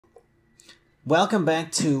Welcome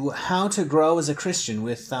back to How to Grow as a Christian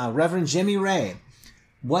with Reverend Jimmy Ray.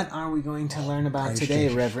 What are we going to learn about today,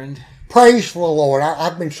 Jesus. Reverend? Praise the Lord.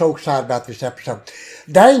 I've been so excited about this episode.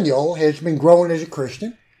 Daniel has been growing as a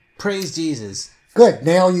Christian. Praise Jesus. Good.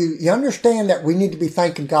 Now you understand that we need to be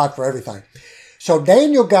thanking God for everything. So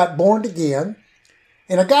Daniel got born again,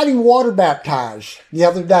 and I got him water baptized the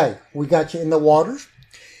other day. We got you in the waters.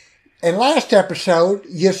 And last episode,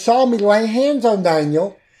 you saw me lay hands on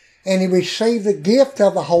Daniel, and he received the gift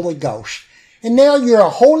of the Holy Ghost. And now you're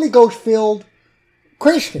a Holy Ghost-filled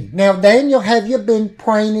Christian. Now, Daniel, have you been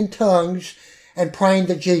praying in tongues and praying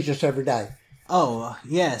to Jesus every day? Oh,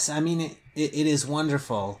 yes. I mean, it is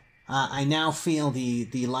wonderful. I now feel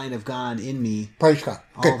the light of God in me. Praise God.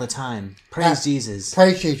 All the time. Praise Jesus.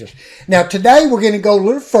 Praise Jesus. Now, today we're going to go a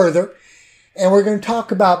little further, and we're going to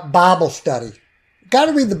talk about Bible study. Got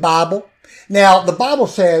to read the Bible. Now, the Bible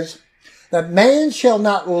says that man shall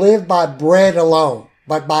not live by bread alone,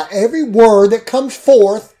 but by every word that comes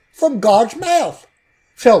forth from God's mouth.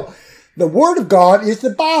 So, the Word of God is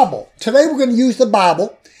the Bible. Today we're going to use the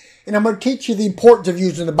Bible, and I'm going to teach you the importance of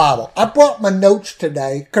using the Bible. I brought my notes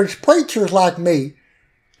today, because preachers like me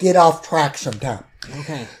get off track sometimes.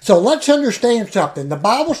 Okay. So let's understand something. The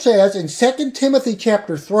Bible says in 2 Timothy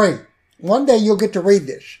chapter 3, one day you'll get to read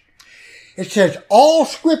this. It says, all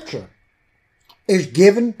Scripture is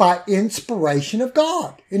given by inspiration of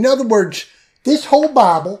God. In other words, this whole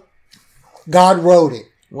Bible, God wrote it.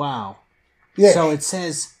 Wow. Yes. So it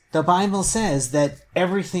says, the Bible says that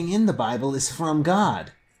everything in the Bible is from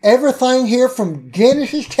God. Everything here from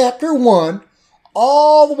Genesis chapter 1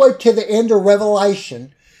 all the way to the end of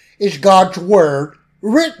Revelation is God's Word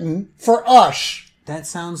written for us. That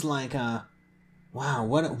sounds like wow,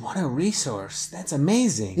 what a resource. That's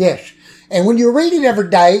amazing. Yes. And when you read it every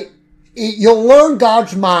day, you'll learn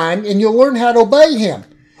God's mind and you'll learn how to obey Him.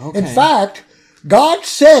 Okay. In fact, God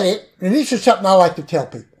said it, and this is something I like to tell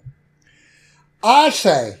people. I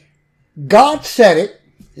say, God said it,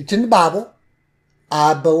 it's in the Bible,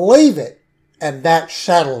 I believe it, and that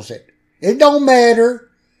settles it. It don't matter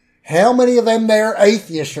how many of them there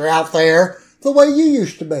atheists are out there the way you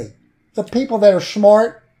used to be. The people that are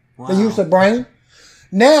smart, they use their brain.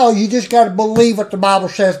 Now you just got to believe what the Bible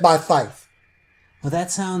says by faith. Well,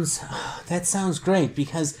 that sounds great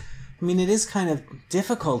because, I mean, it is kind of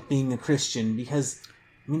difficult being a Christian because,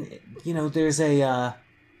 I mean, you know, there's a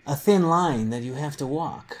thin line that you have to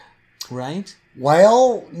walk, right?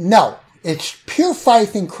 Well, no. It's pure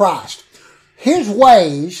faith in Christ. His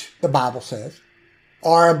ways, the Bible says,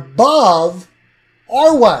 are above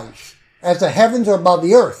our ways, as the heavens are above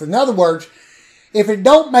the earth. In other words, if it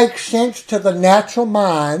don't make sense to the natural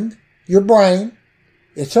mind, your brain,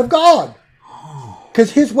 it's of God.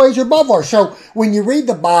 Because His ways are above ours. So when you read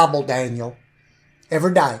the Bible, Daniel,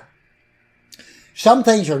 every day, some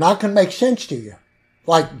things are not going to make sense to you.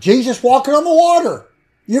 Like Jesus walking on the water.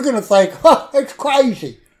 You're going to think, it's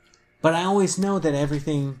crazy. But I always know that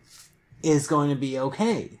everything is going to be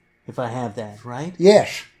okay if I have that, right?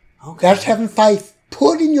 Yes. Okay. That's having faith.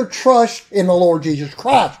 Putting your trust in the Lord Jesus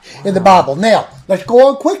Christ in the Bible. Now, let's go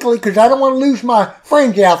on quickly because I don't want to lose my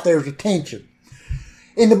friends out there's attention.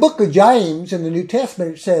 In the book of James, in the New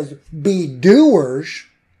Testament, it says, be doers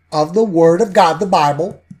of the Word of God, the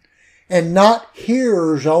Bible, and not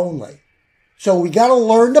hearers only. So we got to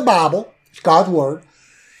learn the Bible. It's God's Word.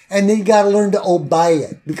 And then you got to learn to obey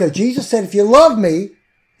it. Because Jesus said, if you love me,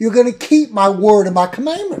 you're going to keep my word and my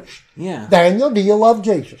commandments. Yeah. Daniel, do you love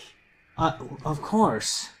Jesus? Of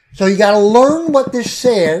course. So you got to learn what this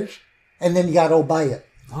says, and then you got to obey it.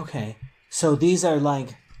 Okay. So these are like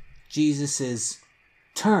Jesus's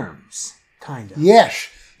terms, kind of. Yes.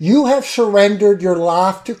 You have surrendered your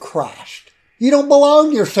life to Christ. You don't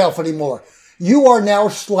belong to yourself anymore. You are now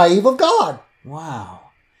a slave of God. Wow.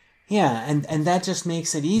 Yeah, and that just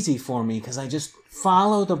makes it easy for me because I just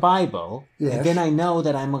follow the Bible, Yes. and then I know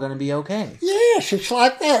that I'm going to be okay. Yes, it's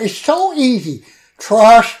like that. It's so easy.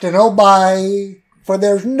 Trust and obey, for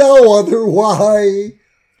there's no other way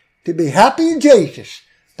to be happy in Jesus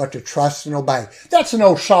but to trust and obey. That's an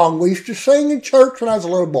old song we used to sing in church when I was a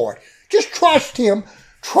little boy. Just trust Him,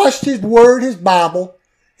 trust His Word, His Bible,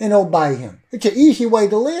 and obey Him. It's an easy way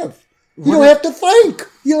to live. You don't have to think.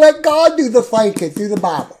 You let God do the thinking through the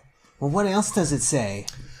Bible. Well, what else does it say?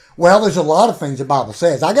 Well, there's a lot of things the Bible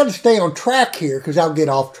says. I got to stay on track here because I'll get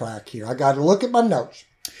off track here. I got to look at my notes.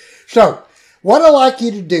 So, what I'd like you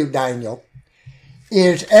to do, Daniel,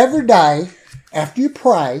 is every day after you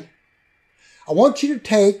pray, I want you to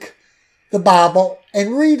take the Bible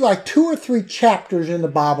and read like 2 or 3 chapters in the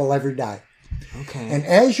Bible every day. Okay. And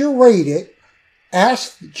as you read it,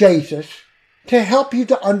 ask Jesus to help you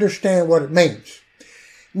to understand what it means.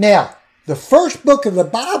 Now, the first book of the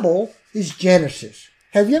Bible is Genesis.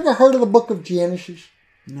 Have you ever heard of the book of Genesis?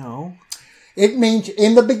 No. It means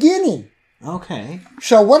in the beginning. Okay.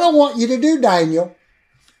 So what I want you to do, Daniel,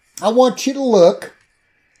 I want you to look.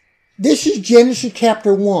 This is Genesis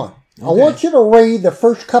chapter 1. Okay. I want you to read the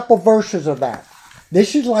first couple verses of that.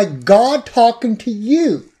 This is like God talking to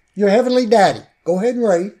you, your heavenly daddy. Go ahead and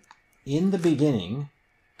read. In the beginning,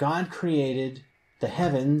 God created the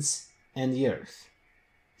heavens and the earth.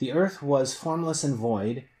 The earth was formless and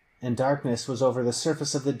void, and darkness was over the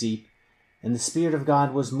surface of the deep, and the Spirit of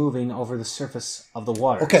God was moving over the surface of the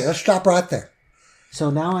waters. Okay, let's stop right there. So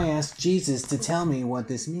now I ask Jesus to tell me what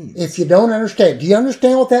this means. If you don't understand, do you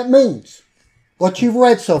understand what that means? What you've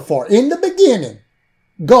read so far. In the beginning,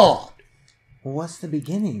 God. Well, what's the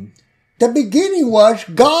beginning? The beginning was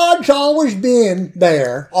God's always been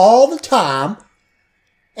there all the time,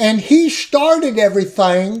 and He started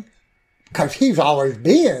everything because He's always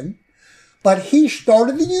been, but He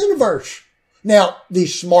started the universe. Now,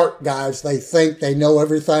 these smart guys, they think they know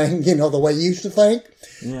everything, the way you used to think.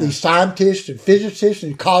 Yeah. These scientists and physicists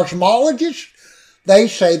and cosmologists, they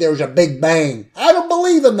say there's a Big Bang. I don't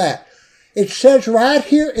believe in that. It says right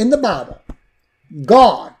here in the Bible,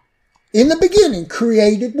 God, in the beginning,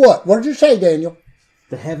 created what? What did it say, Daniel?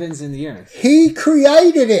 The heavens and the earth. He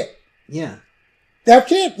created it. Yeah.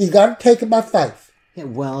 That's it. You got to take it by faith. Yeah,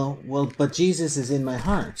 well, but Jesus is in my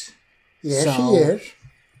heart. Yes, He is.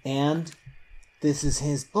 And this is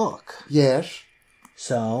His book. Yes.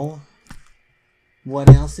 So, what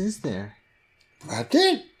else is there? That's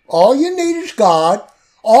it. All you need is God.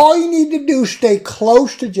 All you need to do is stay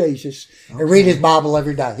close to Jesus and read His Bible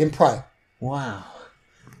every day and pray. Wow.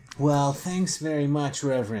 Well, thanks very much,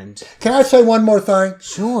 Reverend. Can I say one more thing?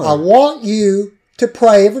 Sure. I want you to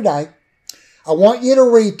pray every day. I want you to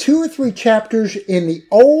read 2 or 3 chapters in the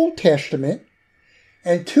Old Testament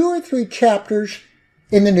and 2 or 3 chapters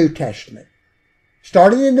in the New Testament.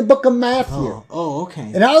 Starting in the book of Matthew. Oh,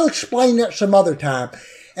 okay. And I'll explain that some other time.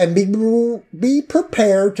 And be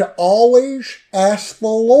prepared to always ask the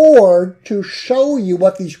Lord to show you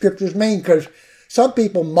what these scriptures mean. Because some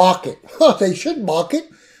people mock it. They should mock it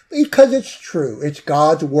because it's true. It's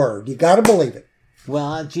God's word. You got to believe it.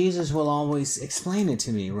 Well, Jesus will always explain it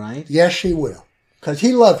to me, right? Yes, He will. Because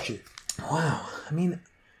He loves you. Wow. I mean,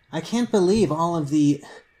 I can't believe all of the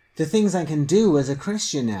things I can do as a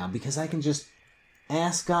Christian now. Because I can just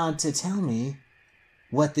ask God to tell me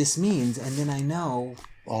what this means. And then I know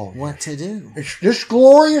what to do. It's just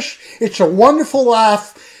glorious. It's a wonderful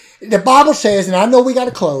life. The Bible says, and I know we got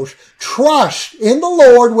to close, trust in the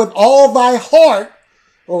Lord with all thy heart.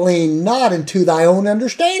 Lean not into thy own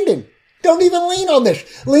understanding. Don't even lean on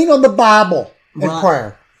this. Lean on the Bible and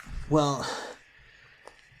prayer. Well,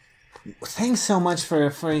 thanks so much for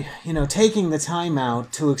taking the time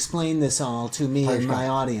out to explain this all to me and my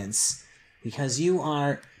audience, because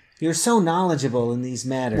you're so knowledgeable in these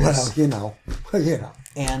matters. Well,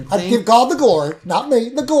 And I give God the glory, not me.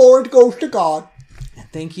 The glory goes to God.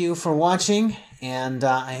 Thank you for watching, and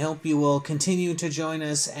I hope you will continue to join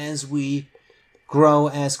us as we grow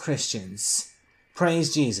as Christians.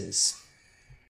 Praise Jesus.